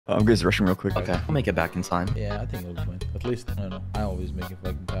I'm just rushing real quick. Okay, I'll make it back in time. Yeah, I think it'll be fine. At least I don't know. I always make it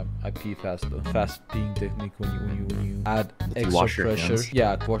back in time. I pee fast though. Fast peeing technique when you add extra pressure.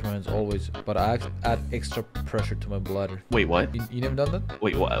 Yeah, I wash my hands always, but I add extra pressure to my bladder. Wait, what? You never done that?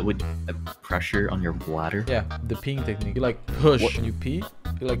 Wait, what? Would pressure on your bladder? Yeah, the peeing technique. You like push when you pee.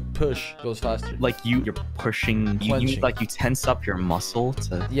 You like push, goes faster. Like you're pushing. You like you tense up your muscle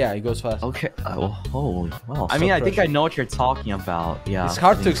to. Yeah, it goes fast. Okay. Oh, well. I mean, I think I know what you're talking about. Yeah. It's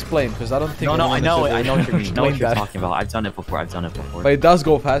hard to explain because I don't think. No, I know what you're talking about. I've done it before. But it does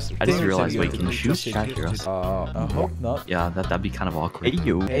go faster. I just realized. Wait, can you choose chat heroes? I hope not. Yeah, that'd be kind of awkward.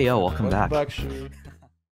 Hey yo, welcome back.